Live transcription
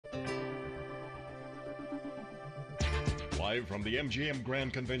Live from the MGM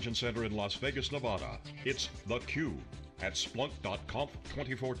Grand Convention Center in Las Vegas, Nevada, it's theCUBE at Splunk.conf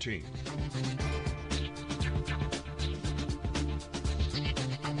 2014.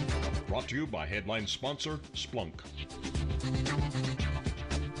 Brought to you by headline sponsor, Splunk.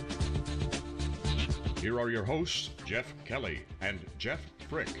 Here are your hosts, Jeff Kelly and Jeff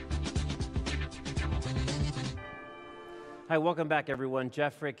Frick. Hi, welcome back everyone.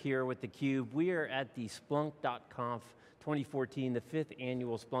 Jeff Frick here with theCUBE. We are at the Splunk.conf 2014, the 5th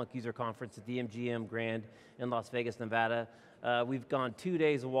annual Splunk user conference at the MGM Grand in Las Vegas, Nevada. We've gone 2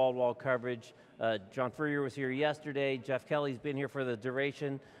 days of wall-to-wall coverage. John Furrier was here yesterday. Jeff Kelly's been here for the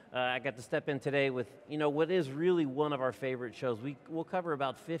duration. I got to step in today with what is really one of our favorite shows. We'll cover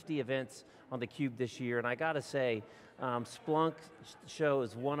about 50 events on theCUBE this year, and I got to say, Splunk show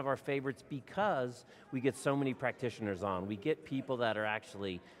is one of our favorites because we get so many practitioners on. We get people that are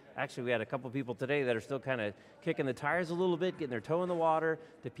actually we had a couple people today that are still kind of kicking the tires a little bit, getting their toe in the water,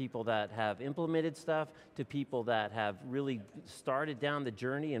 to people that have implemented stuff, to people that have really started down the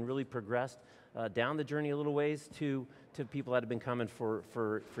journey and really progressed down the journey a little ways, to people that have been coming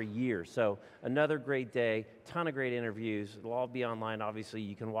for years. So another great day, ton of great interviews. It'll all be online, obviously.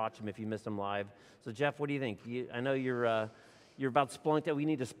 You can watch them if you missed them live. So Jeff, what do you think? I know you're about Splunk, that we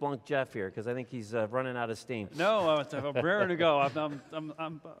need to Splunk Jeff here, because I think he's running out of steam. No, I'm raring to go.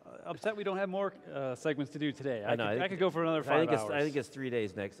 I'm upset we don't have more segments to do today. I could go for another 5 hours. I think it's 3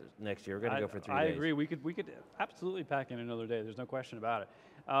 days next year. We're going to go for 3 days. I agree. We could absolutely pack in another day. There's no question about it.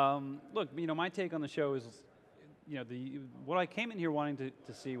 Look, my take on the show is, what I came in here wanting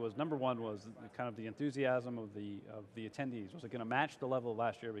to see was, number one, was kind of the enthusiasm of the attendees. Was it going to match the level of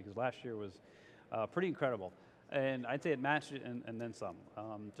last year? Because last year was pretty incredible. And I'd say it matched it and then some.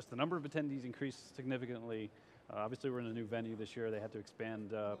 Just the number of attendees increased significantly. Obviously we're in a new venue this year. They had to expand,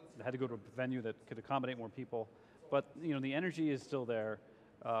 they had to go to a venue that could accommodate more people. But the energy is still there.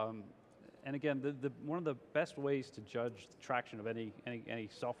 And again, one of the best ways to judge the traction of any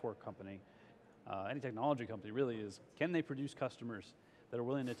software company, any technology company really, is, can they produce customers that are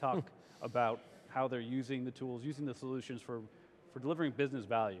willing to talk about how they're using the tools, using the solutions for delivering business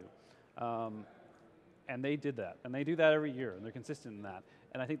value. And they did that, and they do that every year, and they're consistent in that.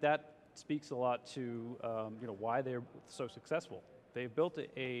 And I think that speaks a lot to why they're so successful. They've built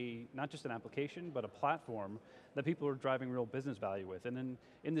not just an application, but a platform that people are driving real business value with. And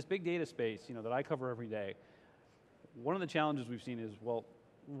in this big data space that I cover every day, one of the challenges we've seen is, well,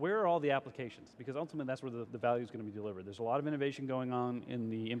 where are all the applications? Because ultimately that's where the value is going to be delivered. There's a lot of innovation going on in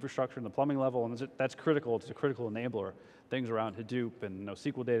the infrastructure and the plumbing level, and that's critical. It's a critical enabler. Things around Hadoop and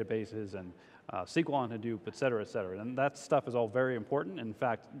SQL databases and SQL on Hadoop, et cetera, et cetera. And that stuff is all very important. In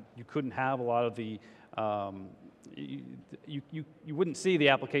fact, you couldn't have a lot of the, you wouldn't see the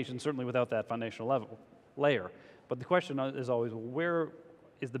application certainly without that foundational layer. But the question is always, where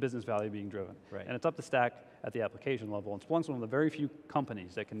is the business value being driven? Right. And it's up the stack at the application level. And Splunk's one of the very few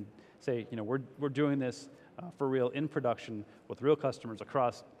companies that can say, we're doing this for real in production with real customers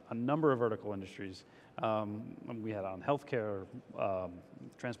across a number of vertical industries. We had on healthcare,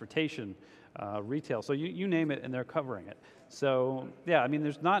 transportation, retail, so you name it and they're covering it. So yeah,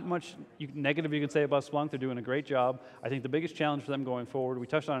 there's not much negative you can say about Splunk. They're doing a great job. I think the biggest challenge for them going forward, we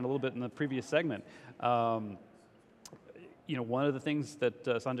touched on it a little bit in the previous segment, one of the things that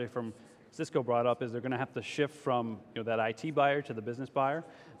Sanjay from Cisco brought up is they're going to have to shift from that IT buyer to the business buyer.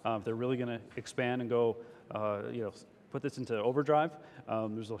 If they're really going to expand and go, put this into overdrive,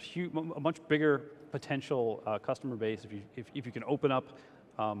 there's a much bigger potential customer base if you can open up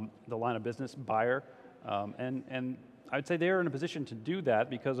the line of business buyer, and I'd say they're in a position to do that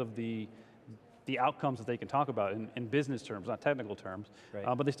because of the outcomes that they can talk about in business terms, not technical terms, right.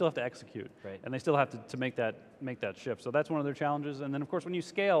 But they still have to execute, right. And they still have to make that shift. So that's one of their challenges. And then of course when you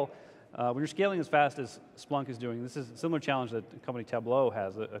scale, when you're scaling as fast as Splunk is doing, this is a similar challenge that the company Tableau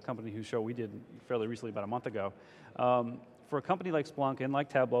has, a company whose show we did fairly recently, about a month ago. For a company like Splunk and like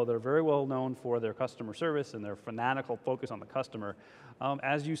Tableau, they're very well known for their customer service and their fanatical focus on the customer.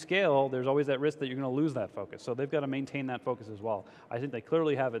 As you scale, there's always that risk that you're going to lose that focus. So they've got to maintain that focus as well. I think they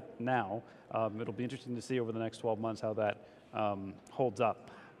clearly have it now. It'll be interesting to see over the next 12 months how that holds up.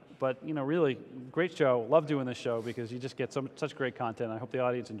 But really, great show. Love doing this show because you just get such great content. I hope the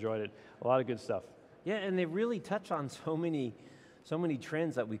audience enjoyed it. A lot of good stuff. Yeah, and they really touch on so many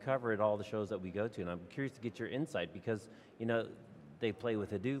trends that we cover at all the shows that we go to, and I'm curious to get your insight because they play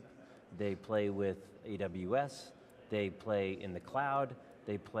with Hadoop, they play with AWS, they play in the cloud,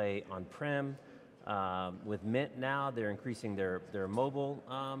 they play on-prem. With Mint now, they're increasing their mobile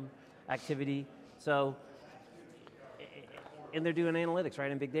activity. So and they're doing analytics,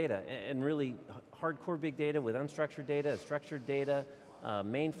 right, and big data, and really hardcore big data with unstructured data, structured data,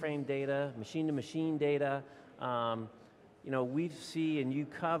 mainframe data, machine-to-machine data. We see and you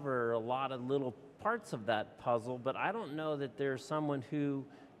cover a lot of little parts of that puzzle, but I don't know that there's someone who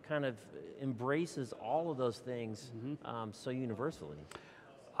kind of embraces all of those things so universally.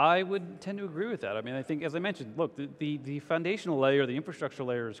 I would tend to agree with that. I mean, I think, as I mentioned, look, the foundational layer, the infrastructure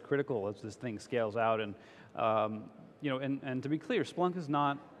layer is critical as this thing scales out, and and to be clear, Splunk is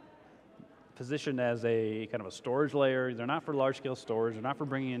not positioned as a kind of a storage layer. They're not for large-scale storage. They're not for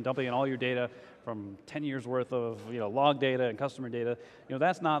bringing in, dumping in all your data from 10 years worth of log data and customer data.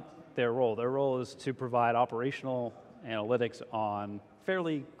 That's not their role. Their role is to provide operational analytics on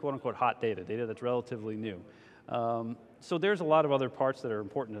fairly quote-unquote hot data that's relatively new. So there's a lot of other parts that are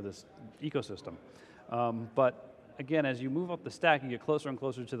important to this ecosystem. But again, as you move up the stack, you get closer and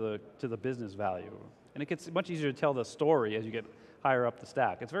closer to the business value. And it gets much easier to tell the story as you get higher up the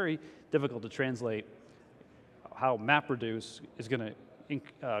stack. It's very difficult to translate how MapReduce is going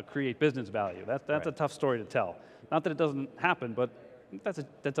to create business value. That's right. A tough story to tell. Not that it doesn't happen, but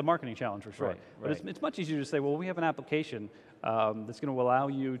that's a marketing challenge for sure. Right, but it's much easier to say, well, we have an application that's going to allow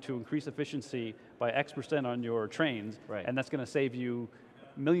you to increase efficiency by X% on your trains, and that's going to save you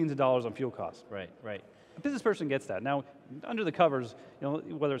millions of dollars on fuel costs. Right. A business person gets that. Now, under the covers,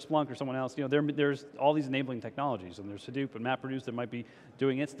 whether it's Splunk or someone else, there's all these enabling technologies, and there's Hadoop and MapReduce that might be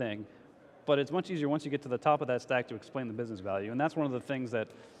doing its thing, but it's much easier once you get to the top of that stack to explain the business value, and that's one of the things that,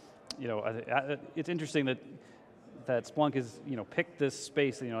 it's interesting that Splunk has picked this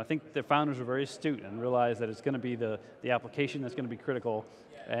space. I think the founders are very astute and realize that it's going to be the application that's going to be critical,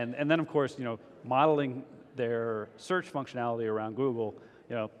 and then of course modeling their search functionality around Google,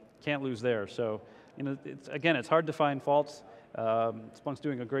 can't lose there. So it's hard to find faults. Splunk's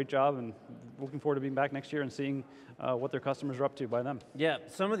doing a great job, and looking forward to being back next year and seeing what their customers are up to by then. Yeah,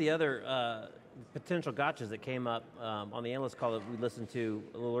 some of the other potential gotchas that came up on the analyst call that we listened to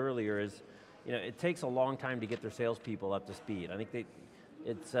a little earlier is, it takes a long time to get their salespeople up to speed. I think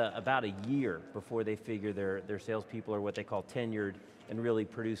it's about a year before they figure their salespeople are what they call tenured and really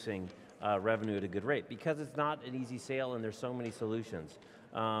producing revenue at a good rate, because it's not an easy sale and there's so many solutions.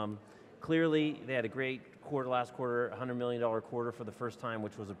 Clearly, they had a great quarter last quarter, $100 million quarter for the first time,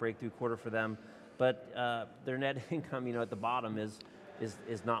 which was a breakthrough quarter for them, but their net income at the bottom is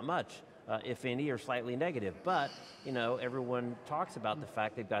not much. If any, or slightly negative. But, everyone talks about the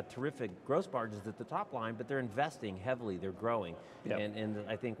fact they've got terrific gross margins at the top line, but they're investing heavily, they're growing. Yep. And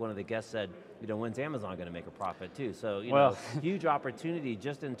I think one of the guests said, when's Amazon going to make a profit too? So, huge opportunity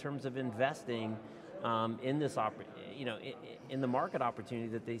just in terms of investing in this, in the market opportunity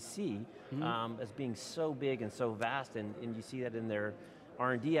that they see as being so big and so vast, and you see that in their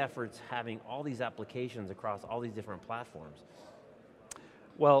R&D efforts, having all these applications across all these different platforms.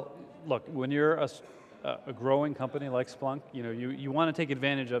 Well, look, when you're a growing company like Splunk, you want to take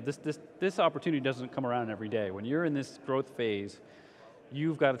advantage of this opportunity doesn't come around every day. When you're in this growth phase,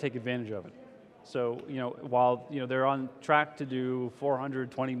 you've got to take advantage of it. So, while they're on track to do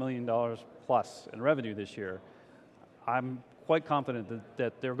 $420 million plus in revenue this year, I'm quite confident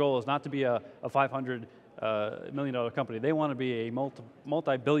that their goal is not to be a $500 million company. They want to be a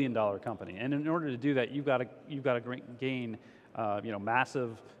multi-billion dollar company, and in order to do that, you've got to gain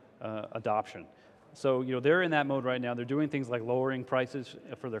massive adoption. So they're in that mode right now. They're doing things like lowering prices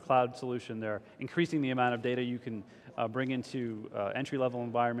for their cloud solution. They're increasing the amount of data you can bring into entry-level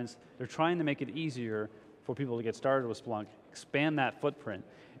environments. They're trying to make it easier for people to get started with Splunk, expand that footprint.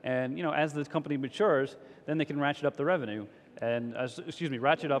 And as the company matures, then they can ratchet up the revenue and,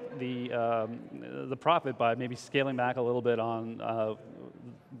 ratchet up the profit by maybe scaling back a little bit on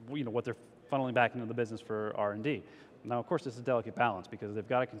what they're funneling back into the business for R&D. Now, of course, this is a delicate balance because they've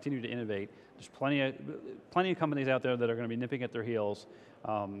got to continue to innovate. There's plenty of companies out there that are going to be nipping at their heels.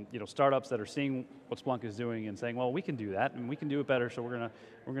 Startups that are seeing what Splunk is doing and saying, well, we can do that and we can do it better, so we're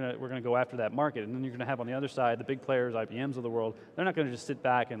going to go after that market. And then you're going to have on the other side the big players, IBMs of the world. They're not going to just sit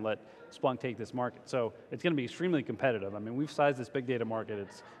back and let Splunk take this market. So it's going to be extremely competitive. I mean, we've sized this big data market.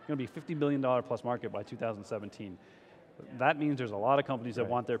 It's going to be $50 billion plus market by 2017. That means there's a lot of companies that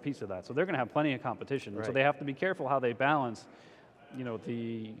want their piece of that. So they're going to have plenty of competition. Right. So they have to be careful how they balance,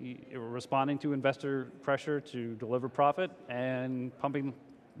 the responding to investor pressure to deliver profit and pumping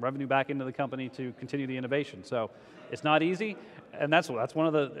revenue back into the company to continue the innovation. So it's not easy, and that's one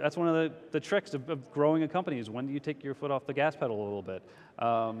of the tricks of growing a company is when do you take your foot off the gas pedal a little bit.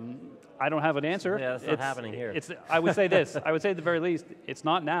 I don't have an answer. Yeah, that's not happening here. I would say this. I would say at the very least, it's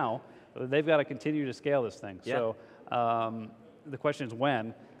not now. They've got to continue to scale this thing. Yeah. So the question is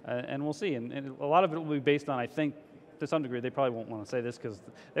when, and we'll see. And a lot of it will be based on, I think, to some degree, they probably won't want to say this because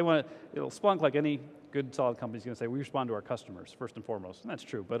they want to, Splunk, like any good solid company, is going to say, we respond to our customers first and foremost, and that's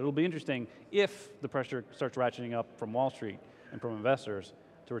true, but it'll be interesting if the pressure starts ratcheting up from Wall Street and from investors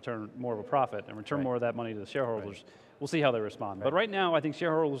to return more of a profit and return more of that money to the shareholders. Right. We'll see how they respond. Right. But right now, I think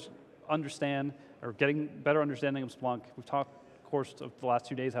shareholders understand, or getting better understanding of Splunk. We've talked, of course, of the last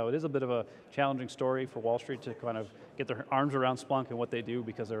 2 days, how it is a bit of a challenging story for Wall Street to kind of get their arms around Splunk and what they do,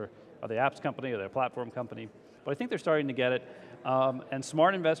 because are they apps company, are they a platform company? But I think they're starting to get it. And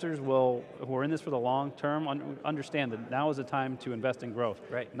smart investors who are in this for the long term understand that now is the time to invest in growth,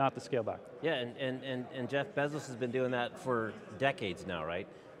 right, not to scale back. Yeah, and Jeff Bezos has been doing that for decades now, right?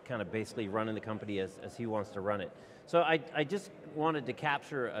 Kind of basically running the company as he wants to run it. So I just wanted to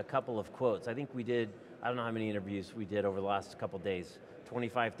capture a couple of quotes. I think we did, I don't know how many interviews we did over the last couple of days,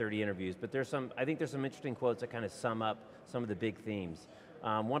 25, 30 interviews, but I think there's some interesting quotes that kind of sum up some of the big themes.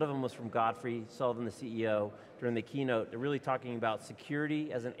 One of them was from Godfrey Sullivan, the CEO, during the keynote, really talking about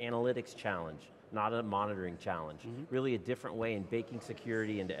security as an analytics challenge, not a monitoring challenge. Really a different way in baking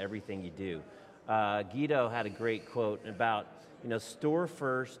security into everything you do. Guido had a great quote about, store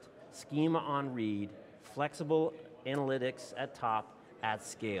first, schema on read, flexible analytics at top, at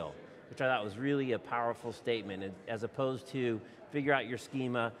scale, which I thought was really a powerful statement, as opposed to figure out your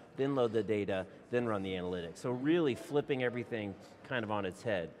schema, then load the data, then run the analytics. So really flipping everything kind of on its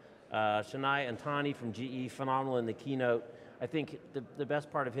head. Shania Antani from GE, phenomenal in the keynote. I think the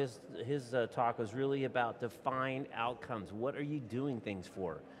best part of his talk was really about define outcomes. What are you doing things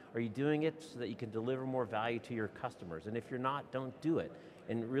for? Are you doing it so that you can deliver more value to your customers? And if you're not, don't do it.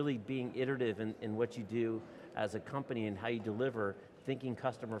 And really being iterative in what you do as a company and how you deliver, thinking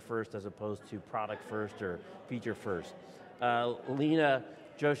customer first as opposed to product first or feature first. Lena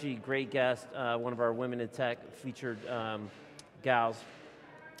Joshi, great guest, one of our Women in Tech featured gals,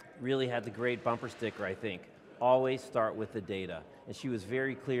 really had the great bumper sticker, I think. Always start with the data. And she was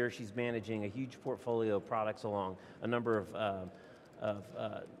very clear. She's managing a huge portfolio of products along a number of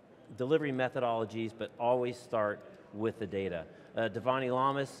delivery methodologies, but always start with the data. Devani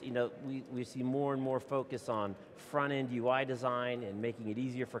Lamas, we see more and more focus on front-end UI design and making it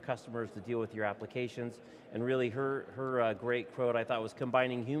easier for customers to deal with your applications. And really her great quote I thought was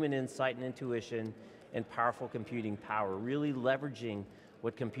combining human insight and intuition and powerful computing power, really leveraging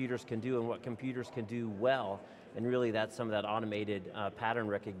what computers can do and what computers can do well, and really that's some of that automated pattern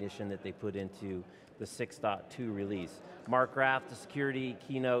recognition that they put into the 6.2 release. Mark Graff, the security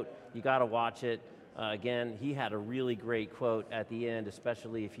keynote, you got to watch it. Again, he had a really great quote at the end,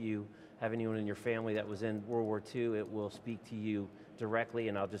 especially if you have anyone in your family that was in World War II, it will speak to you directly,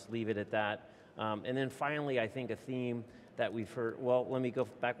 and I'll just leave it at that. And then finally, I think a theme that we've heard, well, let me go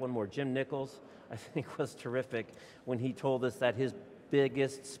back one more. Jim Nichols, I think was terrific when he told us that his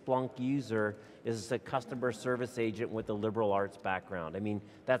biggest Splunk user is a customer service agent with a liberal arts background. I mean,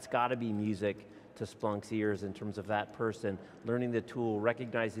 that's got to be music to Splunk's ears in terms of that person learning the tool,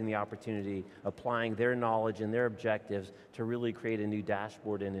 recognizing the opportunity, applying their knowledge and their objectives to really create a new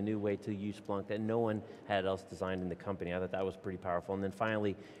dashboard and a new way to use Splunk that no one had else designed in the company. I thought that was pretty powerful. And then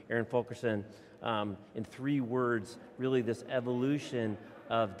finally, Aaron Fulkerson, in 3 words, really this evolution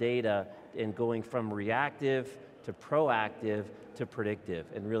of data and going from reactive to proactive to predictive,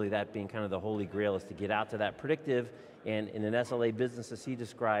 and really that being kind of the holy grail is to get out to that predictive, and in an SLA business, as he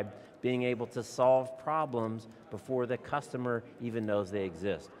described, being able to solve problems before the customer even knows they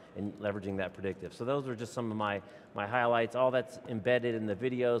exist, and leveraging that predictive. So those are just some of my highlights. All that's embedded in the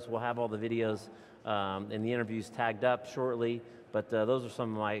videos. We'll have all the videos and the interviews tagged up shortly, but those are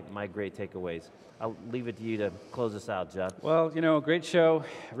some of my great takeaways. I'll leave it to you to close this out, Jeff. Well, great show.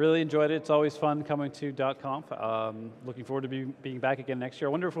 Really enjoyed it. It's always fun coming to .conf. Looking forward to being back again next year.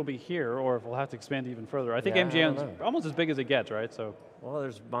 I wonder if we'll be here or if we'll have to expand even further. I think MGM's almost as big as it gets, right? So. Well,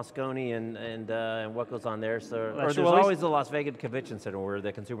 there's Moscone and what goes on there. So, or there's always the Las Vegas Convention Center where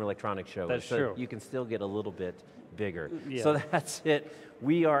the Consumer Electronics Show is. So true. You can still get a little bit bigger. Yeah. So that's it.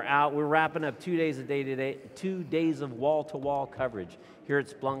 We are out. We're wrapping up 2 days of 2 days of wall-to-wall coverage here at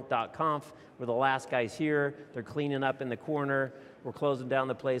Splunk.conf. We're the last guys here. They're cleaning up in the corner. We're closing down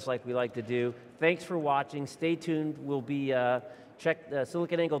the place like we like to do. Thanks for watching. Stay tuned. We'll be check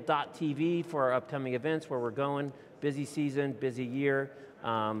SiliconANGLE.tv for our upcoming events, where we're going. Busy season, busy year.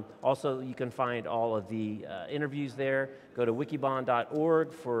 Also, you can find all of the interviews there. Go to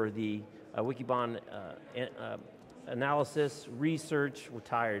wikibon.org for the Wikibon analysis, research. We're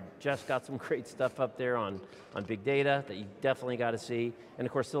tired. Jeff's got some great stuff up there on big data that you definitely got to see. And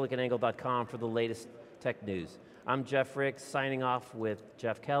of course, SiliconANGLE.com for the latest tech news. I'm Jeff Ricks, signing off with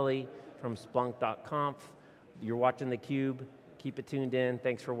Jeff Kelly from Splunk.conf. You're watching theCUBE. Keep it tuned in.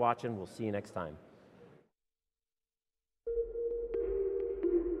 Thanks for watching. We'll see you next time.